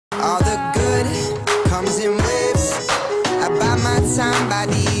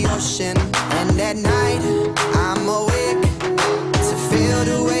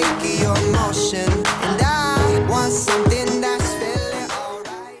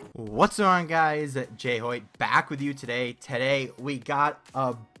What's going on, guys? Jay Hoyt back with you today. Today we got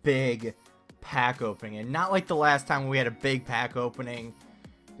a big pack opening, and not like the last time we had a big pack opening,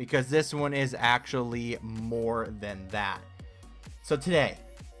 because this one is actually more than that. So today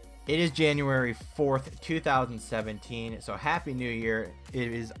it is January 4th 2017, so happy new year.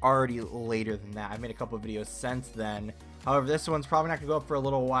 It is already later than that. I've made a couple of videos since then. However, this one's probably not gonna go up for a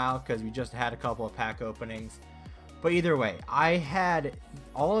little while because we just had a couple of pack openings. But either way, I had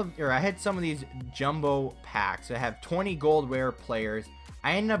some of these jumbo packs. I have 20 gold rare players.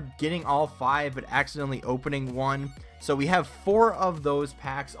 I ended up getting all 5, but accidentally opening one. So we have 4 of those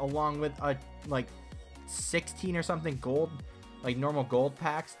packs, along with like 16 or something gold, like normal gold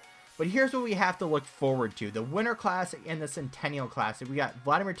packs. But here's what we have to look forward to: the Winter Classic and the Centennial Classic. We got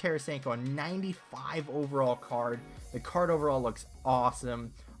Vladimir Tarasenko, a 95 overall card. The card overall looks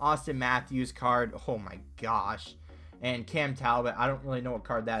awesome. Austin Matthews card, oh my gosh. And Cam Talbot, I don't really know what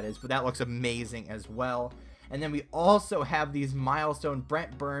card that is, but that looks amazing as well. And then we also have these milestone: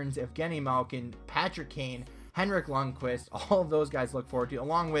 Brent Burns, Evgeny Malkin, Patrick Kane, Henrik Lundqvist. All of those guys look forward to,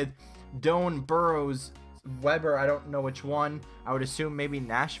 along with Doan, Burrows, Weber, I don't know which one. I would assume maybe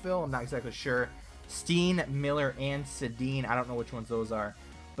Nashville, I'm not exactly sure. Steen, Miller, and Sedin, I don't know which ones those are.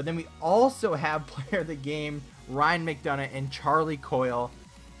 But then we also have player of the game Ryan McDonough and Charlie Coyle.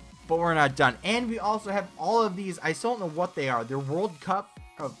 But we're not done. And we also have all of these. I still don't know what they are. They're World Cup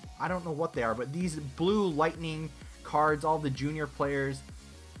of, I don't know what they are, but these blue lightning cards, all the junior players.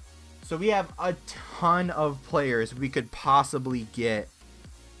 So we have a ton of players we could possibly get,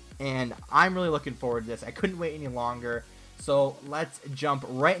 and I'm really looking forward to this. I couldn't wait any longer. So let's jump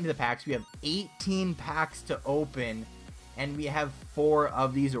right into the packs. We have 18 packs to open, and we have 4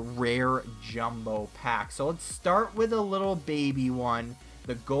 of these rare jumbo packs. So let's start with a little baby one.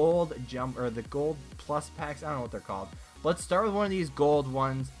 The gold the gold plus packs, I don't know what they're called. Let's start with one of these gold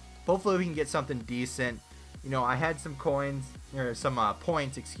ones. Hopefully we can get something decent. You know, I had some coins, or some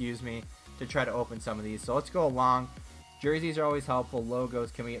points, excuse me, to try to open some of these. So let's go along. Jerseys are always helpful.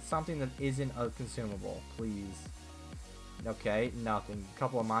 Logos. Can we get something that isn't a consumable, please? Okay, nothing. A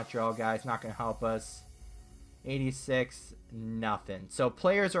couple of Montreal guys, not going to help us. 86, nothing. So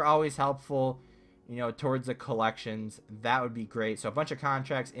players are always helpful, you know, towards the collections. That would be great. So a bunch of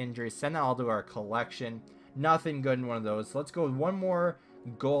contracts, injuries, send that all to our collection. Nothing good in one of those. So let's go with one more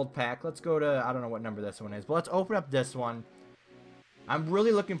gold pack. Let's go to, I don't know what number this one is, but let's open up this one. I'm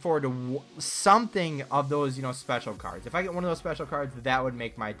really looking forward to something of those, you know, special cards. If I get one of those special cards, that would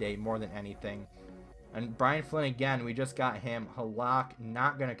make my day more than anything. And Brian Flynn again, we just got him. Halak,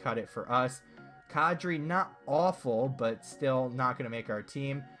 not going to cut it for us. Kadri, not awful, but still not going to make our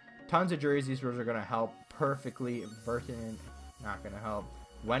team. Tons of jerseys which are going to help perfectly. Vertinen, not going to help.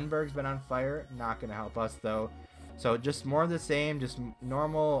 Wenberg's been on fire, not going to help us though. So just more of the same, just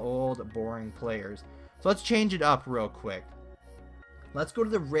normal, old, boring players. So let's change it up real quick. Let's go to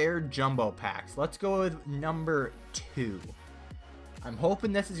the rare jumbo packs. Let's go with number 2. I'm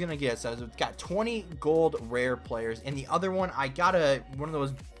hoping this is going to get us. So it's got 20 gold rare players. And the other one, I got one of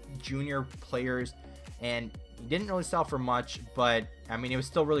those junior players, and he didn't really sell for much, but I mean, it was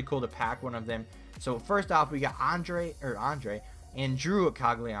still really cool to pack one of them. So first off, we got Andre and Drew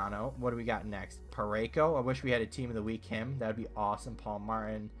Cogliano. What do we got next? Pareko. I wish we had a team of the week him. That'd be awesome. Paul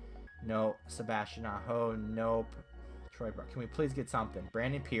Martin. No. Sebastian Aho. Nope. Troy Brock. Can we please get something?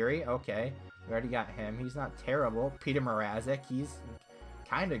 Brandon Peary. Okay. We already got him. He's not terrible. Peter Mrazek. He's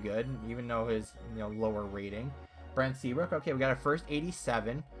kind of good, even though his, you know, lower rating. Brent Seabrook. Okay, we got our first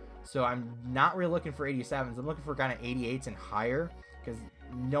 87. So I'm not really looking for 87s. I'm looking for kind of 88s and higher, because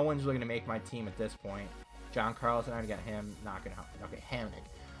no one's really going to make my team at this point. John Carlson, I already got him. Not going to help. Okay, Hamnick.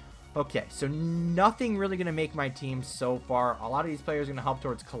 Okay, so nothing really going to make my team so far. A lot of these players are going to help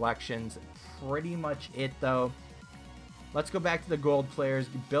towards collections. Pretty much it, though. Let's go back to the gold players.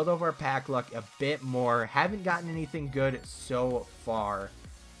 Build over our pack luck a bit more. Haven't gotten anything good so far.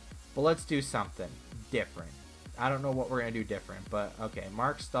 But let's do something different. I don't know what we're going to do different, but okay.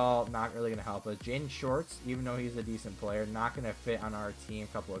 Mark Stahl, not really going to help us. Jaden Shorts, even though he's a decent player, not going to fit on our team.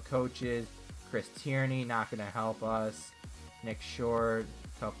 A couple of coaches. Chris Tierney, not going to help us. Nick Short,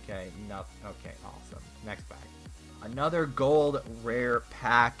 okay, nothing. Okay, awesome. Next pack. Another gold rare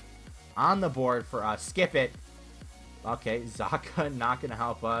pack on the board for us. Skip it. Okay, Zaka, not going to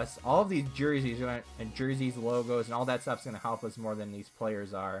help us. All of these jerseys, logos, and all that stuff's going to help us more than these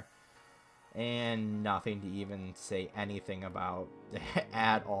players are. And nothing to even say anything about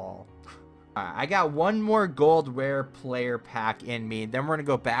at all. I got one more gold rare player pack in me. Then we're going to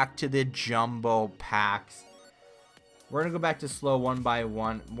go back to the jumbo packs. We're going to go back to slow one by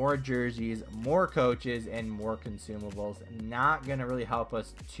one. More jerseys, more coaches, and more consumables. Not going to really help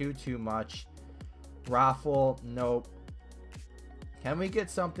us too much. Raffle, nope. Can we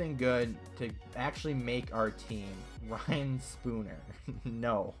get something good to actually make our team? Ryan Spooner,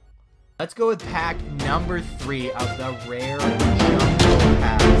 no. Let's go with pack number 3 of the rare jumbo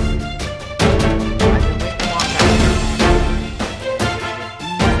packs.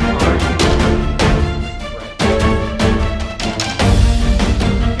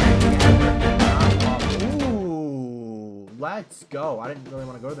 Ooh, let's go. I didn't really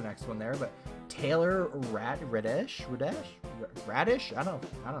want to go to the next one there, but Taylor Radish? I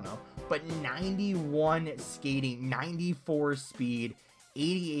don't know. But 91 skating, 94 speed,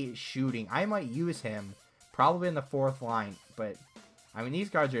 88 shooting. I might use him probably in the 4th line, but I mean, these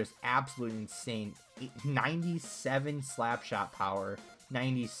cards are just absolutely insane. 97 slap shot power,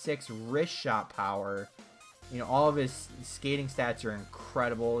 96 wrist shot power. You know, all of his skating stats are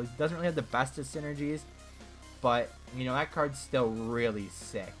incredible. He doesn't really have the best of synergies, but you know, that card's still really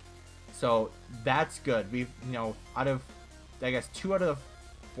sick. So that's good. We've, you know, out of, I guess, 2 out of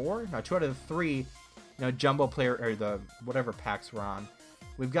the 4, no, 2 out of the 3, you know, jumbo player, or the whatever packs we're on,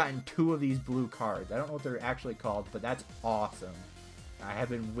 we've gotten 2 of these blue cards. I don't know what they're actually called, but that's awesome. I have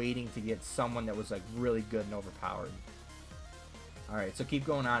been waiting to get someone that was like really good and overpowered. Alright, so keep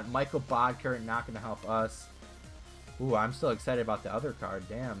going on. Michael Bodker, not going to help us. Ooh, I'm still excited about the other card.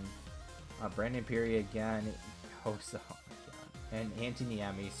 Damn. Brandon Peary again. Oh my God. And Anthony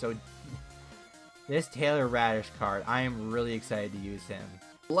Niemi. So this Taylor Radish card, I am really excited to use him.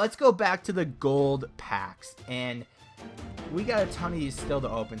 Let's go back to the gold packs. And we got a ton of these still to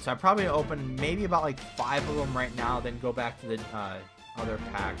open. So I'm probably going to open maybe about like 5 of them right now. Then go back to the other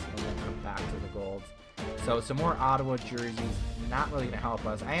packs. And then come back to the golds. So some more Ottawa jerseys. Not really going to help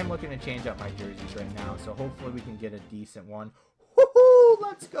us. I am looking to change up my jerseys right now. So hopefully we can get a decent one. Woohoo!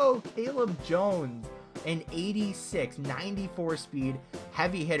 Let's go! Caleb Jones. An 86, 94 speed,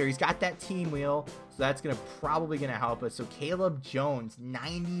 heavy hitter. He's got that team wheel, so that's probably gonna help us. So Caleb Jones,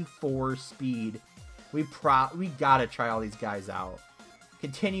 94 speed. We gotta try all these guys out.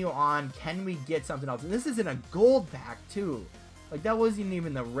 Continue on. Can we get something else? And this is in a gold pack too. Like, that wasn't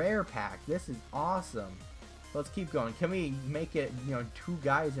even the rare pack. This is awesome. Let's keep going. Can we make it, you know, 2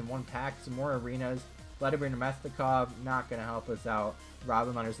 guys in 1 pack? Some more arenas. Vladimir Nemestikov, not gonna help us out.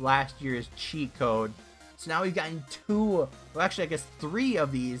 Robin Lehner's last year's cheat code. So now we've gotten 2, well actually I guess 3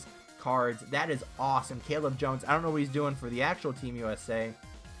 of these cards. That is awesome. Caleb Jones, I don't know what he's doing for the actual Team USA,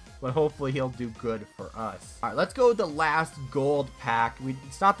 but hopefully he'll do good for us. Alright, let's go with the last gold pack.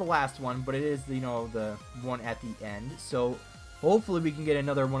 It's not the last one, but it is, you know, the one at the end. So hopefully we can get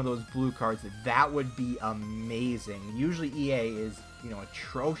another one of those blue cards. That would be amazing. Usually EA is, you know,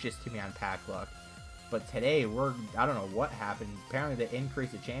 atrocious to me on pack luck. But today, I don't know what happened. Apparently they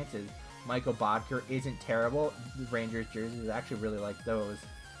increased the chances. Michael Bodker isn't terrible. The Rangers jerseys, I actually really like those.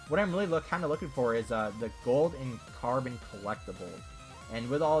 What I'm really kind of looking for is the gold and carbon collectibles. And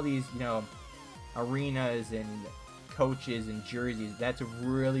with all these, you know, arenas and coaches and jerseys, that's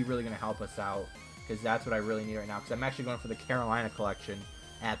really going to help us out. Because that's what I really need right now. Because I'm actually going for the Carolina collection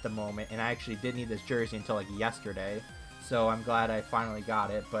at the moment. And I actually did need this jersey until like yesterday. So I'm glad I finally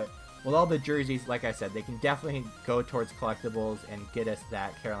got it. But with all the jerseys, like I said, they can definitely go towards collectibles and get us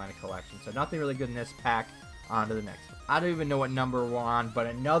that Carolina collection. So nothing really good in this pack. On to the next one. I don't even know what number we're on, but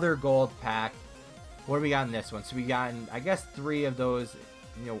another gold pack. What do we got in this one? So we got, I guess, 3 of those.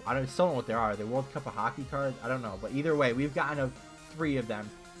 You know, I still don't know what they are. Are they World Cup of Hockey cards? I don't know. But either way, we've gotten 3 of them.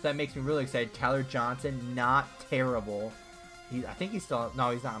 So that makes me really excited. Tyler Johnson, not terrible. I think he's still,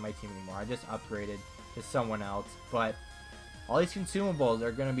 no, he's not on my team anymore. I just upgraded to someone else. But all these consumables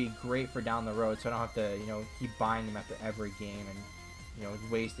are going to be great for down the road, so I don't have to, you know, keep buying them after every game and, you know,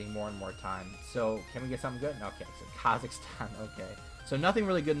 wasting more and more time. So, can we get something good? Okay, so Kazakhstan, okay. So, nothing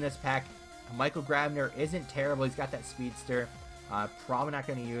really good in this pack. Michael Grabner isn't terrible. He's got that speedster. Probably not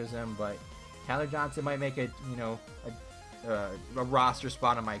going to use him, but Tyler Johnson might make a, you know, a roster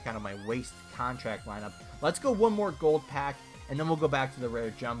spot on my waste contract lineup. Let's go one more gold pack, and then we'll go back to the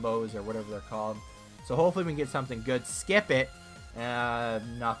rare jumbos or whatever they're called. So hopefully we can get something good. Skip it.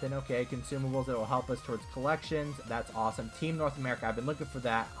 Nothing. Okay, consumables that will help us towards collections. That's awesome. Team North America, I've been looking for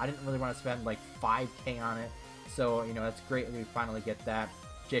that. I didn't really want to spend like 5K on it. So, you know, that's great that we finally get that.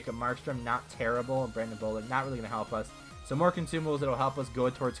 Jacob Markstrom, not terrible. And Brandon Bollig, not really going to help us. So more consumables that will help us go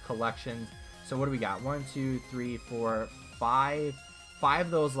towards collections. So what do we got? 1, 2, 3, 4, 5. 5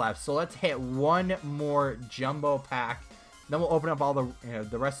 of those left. So let's hit one more jumbo pack. Then we'll open up all the, you know,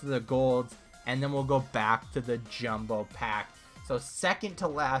 the rest of the golds. And then we'll go back to the jumbo pack. So second to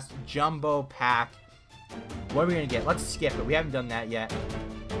last jumbo pack What are we going to get? Let's skip it. We haven't done that yet.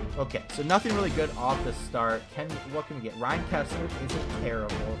 Okay, so nothing really good off the start. What can we get? Ryan Kessler isn't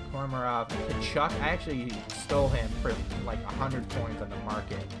terrible. Komarov, Kachuk. I actually stole him for like 100 points on the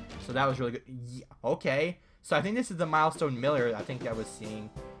market. So that was really good. Yeah, okay. So I think this is the Milestone Miller I think I was seeing.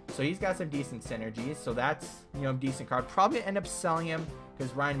 So he's got some decent synergies. So that's, you know, a decent card. Probably end up selling him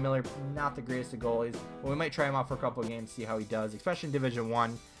because Ryan Miller, not the greatest of goalies. But we might try him out for a couple of games, see how he does. Especially in Division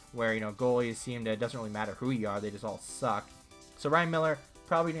 1 where, you know, goalies seem to, it doesn't really matter who you are. They just all suck. So Ryan Miller,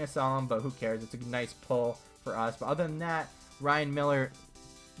 probably going to sell him, but who cares? It's a nice pull for us. But other than that, Ryan Miller,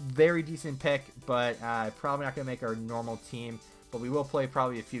 very decent pick, but probably not going to make our normal team. But we will play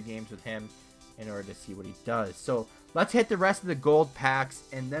probably a few games with him in order to see what he does. So let's hit the rest of the gold packs,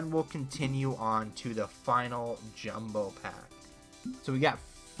 and then we'll continue on to the final jumbo pack. So we got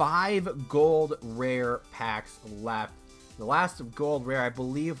 5 gold rare packs left. The last gold rare, I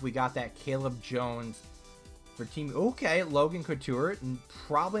believe we got that Caleb Jones for team. Okay, Logan Couture,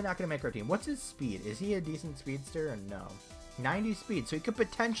 probably not going to make our team. What's his speed? Is he a decent speedster or no? 90 speed, so he could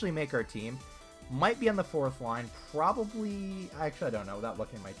potentially make our team. Might be on the 4th line. Probably, actually I don't know without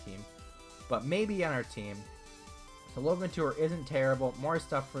looking at my team. But maybe on our team. So Logan Couture isn't terrible. More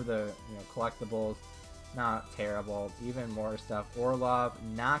stuff for the, you know, collectibles. Not terrible. Even more stuff. Orlov,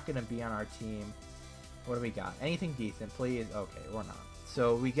 not going to be on our team. What do we got? Anything decent, please? Okay, we're not.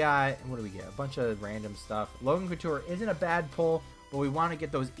 So we got, what do we get? A bunch of random stuff. Logan Couture isn't a bad pull, but we want to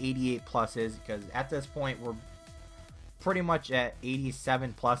get those 88 pluses because at this point we're pretty much at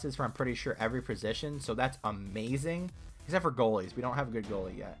 87 pluses for I'm pretty sure every position. So that's amazing. Except for goalies. We don't have a good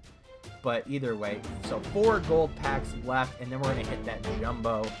goalie yet. But either way, so 4 gold packs left, and then we're going to hit that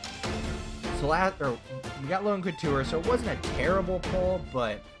jumbo. So we got Logan Couture, so it wasn't a terrible pull,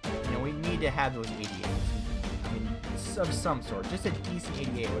 but you know, we need to have those 88s. I mean, of some sort. Just a decent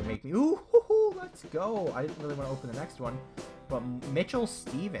 88 would make me, ooh, let's go. I didn't really want to open the next one. But Mitchell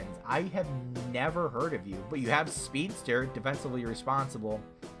Stevens, I have never heard of you, but you have Speedster, defensively responsible,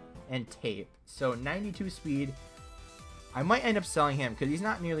 and tape. So 92 speed. I might end up selling him because he's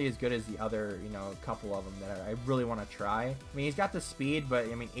not nearly as good as the other, you know, couple of them that I really want to try. I mean, he's got the speed,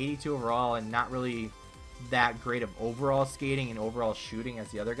 but I mean, 82 overall and not really that great of overall skating and overall shooting as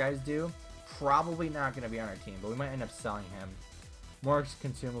the other guys do. Probably not going to be on our team, but we might end up selling him. More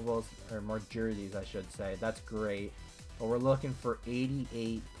consumables, or more jerseys, I should say. That's great. But we're looking for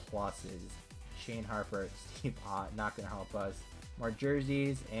 88 pluses. Shane Harper, Steve Ott, not going to help us. More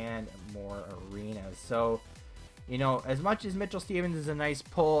jerseys and more arenas. So, you know, as much as Mitchell Stevens is a nice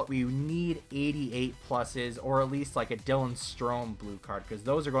pull, we need 88 pluses, or at least like a Dylan Strome blue card, because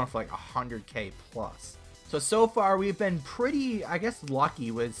those are going for like 100k plus. So far we've been pretty, I guess, lucky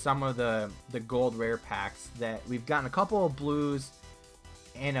with some of the gold rare packs that we've gotten a couple of blues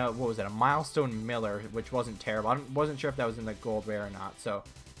and a, what was it, a Milestone Miller, which wasn't terrible. I wasn't sure if that was in the gold rare or not. So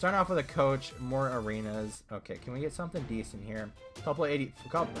starting off with a coach, more arenas. Okay, can we get something decent here? A couple of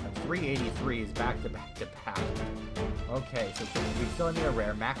 383s back to back to back. Okay, so we still need a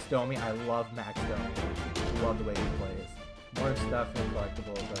rare. Max Domi, I love Max Domi. Love the way he plays. More stuff and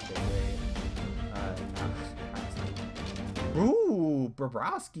collectibles. Okay, great. Ooh,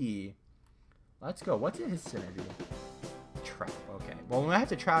 Bobrovsky. Let's go. What's in his synergy? Trap. Okay. Well, we have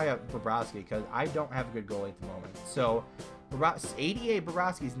to try out Bobrovsky because I don't have a good goalie at the moment. So, 88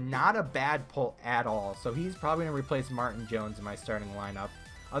 Bobrovsky is not a bad pull at all. So he's probably going to replace Martin Jones in my starting lineup.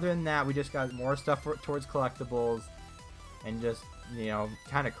 Other than that, we just got more stuff towards collectibles and just, you know,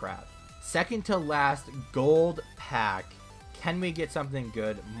 kind of crap. Second to last gold pack. Can we get something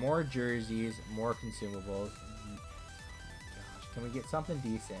good? More jerseys, more consumables. Gosh, can we get something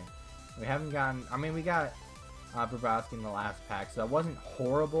decent? We haven't gotten, I mean, we got Bobrovsky in the last pack, so that wasn't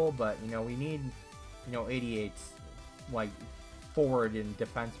horrible, but, you know, we need, you know, 88s, like, forward in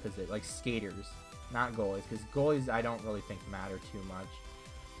defense position, like skaters, not goalies, because goalies I don't really think matter too much.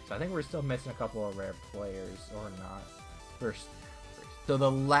 So I think we're still missing a couple of rare players, or not. First. So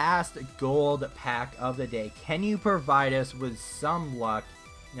the last gold pack of the day. Can you provide us with some luck?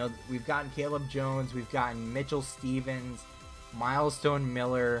 You know, we've gotten Caleb Jones, we've gotten Mitchell Stevens, Milestone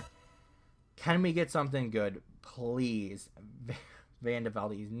Miller. Can we get something good? Please. Van de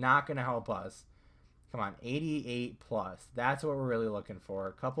Velde, he's not going to help us. Come on, 88 plus. That's what we're really looking for.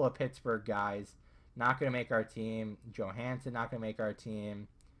 A couple of Pittsburgh guys. Not going to make our team. Johansson, not going to make our team.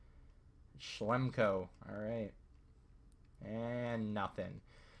 Schlemko. All right. And nothing.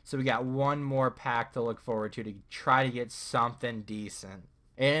 So we got one more pack to look forward to try to get something decent.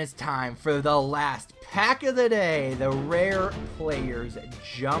 And it's time for the last pack of the day. The Rare Players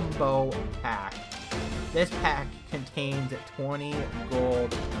Jumbo Pack. This pack contains 20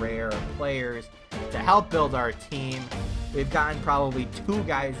 gold rare players to help build our team. We've gotten probably 2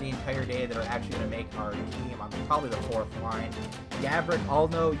 guys the entire day that are actually going to make our team on probably the 4th line. Gabrick,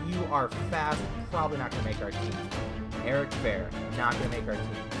 Alno, you are fast, probably not going to make our team. Eric Fair, not going to make our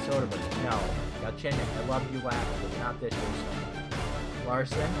team. Soderbergh, no. Galchenyuk, I love you last, but not this year. So.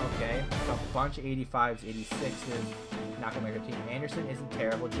 Larson, okay. A bunch of 85s, 86s. Not going to make our team. Anderson isn't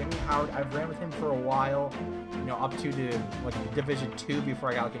terrible. Jimmy Howard, I've ran with him for a while. You know, up to like Division 2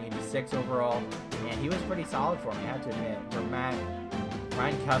 before I got like an 86 overall. And he was pretty solid for me, I have to admit. For Matt,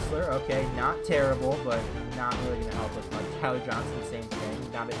 Ryan Kessler, okay. Not terrible, but not really going to help us much. Tyler Johnson, same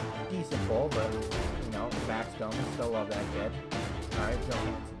thing. Not a decent pull, but, you know, Max Doman, still love that kid. Alright,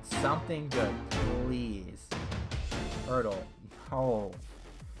 Johansson. Something good, please. Ertl. Oh.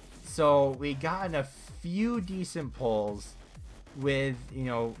 So, we gotten a few decent pulls with, you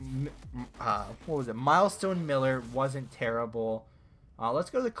know, what was it? Milestone Miller wasn't terrible. Let's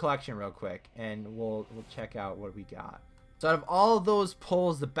go to the collection real quick, and we'll check out what we got. So out of all of those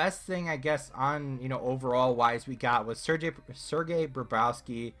pulls, the best thing, I guess, on, you know, overall wise we got was Sergei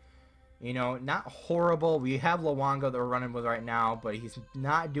Bobrovsky. You know, not horrible. We have Luongo that we're running with right now, but he's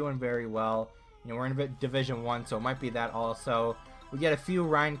not doing very well. You know, we're in Division 1, so it might be that also. We get a few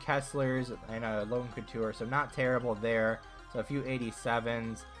Ryan Kesslers and a Logan Couture, so not terrible there. So a few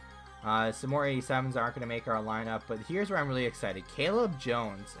 87s. Some more 87s aren't going to make our lineup, but here's where I'm really excited. Caleb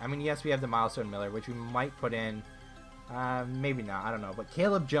Jones. I mean, yes, we have the Milestone Miller, which we might put in. Maybe not. I don't know. But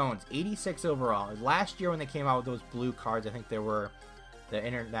Caleb Jones, 86 overall. Last year when they came out with those blue cards, I think they were the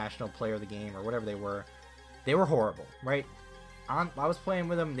International Player of the Game or whatever they were horrible, right? I was playing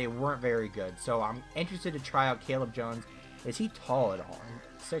with them. They weren't very good. So I'm interested to try out Caleb Jones. Is he tall at all?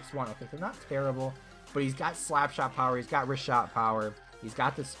 6'1". Okay, so not terrible. But he's got slap shot power. He's got wrist shot power. He's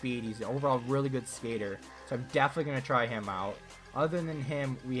got the speed. He's an overall really good skater. So I'm definitely going to try him out. Other than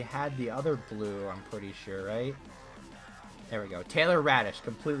him, we had the other blue, I'm pretty sure, right? There we go. Taylor Radish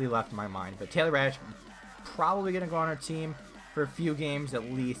completely left my mind. But Taylor Radish probably going to go on our team for a few games at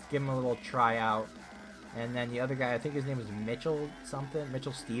least. Give him a little tryout. And then the other guy, I think his name was Mitchell something.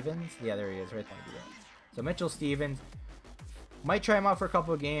 Mitchell Stevens. Yeah, there he is. Right there. So Mitchell Stevens. Might try him out for a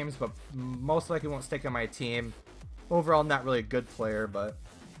couple of games, but most likely won't stick on my team. Overall, not really a good player, but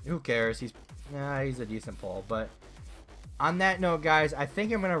who cares? He's a decent pull. But on that note, guys, I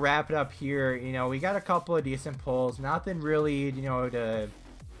think I'm going to wrap it up here. You know, we got a couple of decent pulls. Nothing really, you know, to,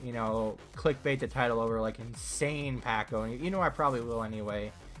 you know, clickbait the title over like insane Paco. You know, I probably will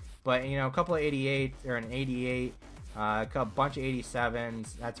anyway. But, you know, a couple of 88 or an 88, a bunch of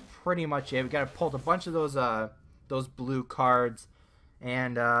 87s. That's pretty much it. We got to pull a bunch of those blue cards.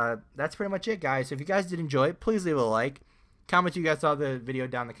 And that's pretty much it, guys. So if you guys did enjoy it, please leave a like. Comment you guys saw the video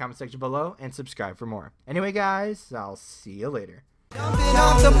down in the comment section below. And subscribe for more. Anyway, guys, I'll see you later. Jumping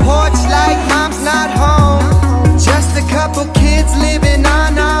off the porch like mom's not home. Just a couple kids living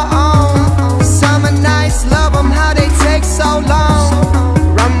on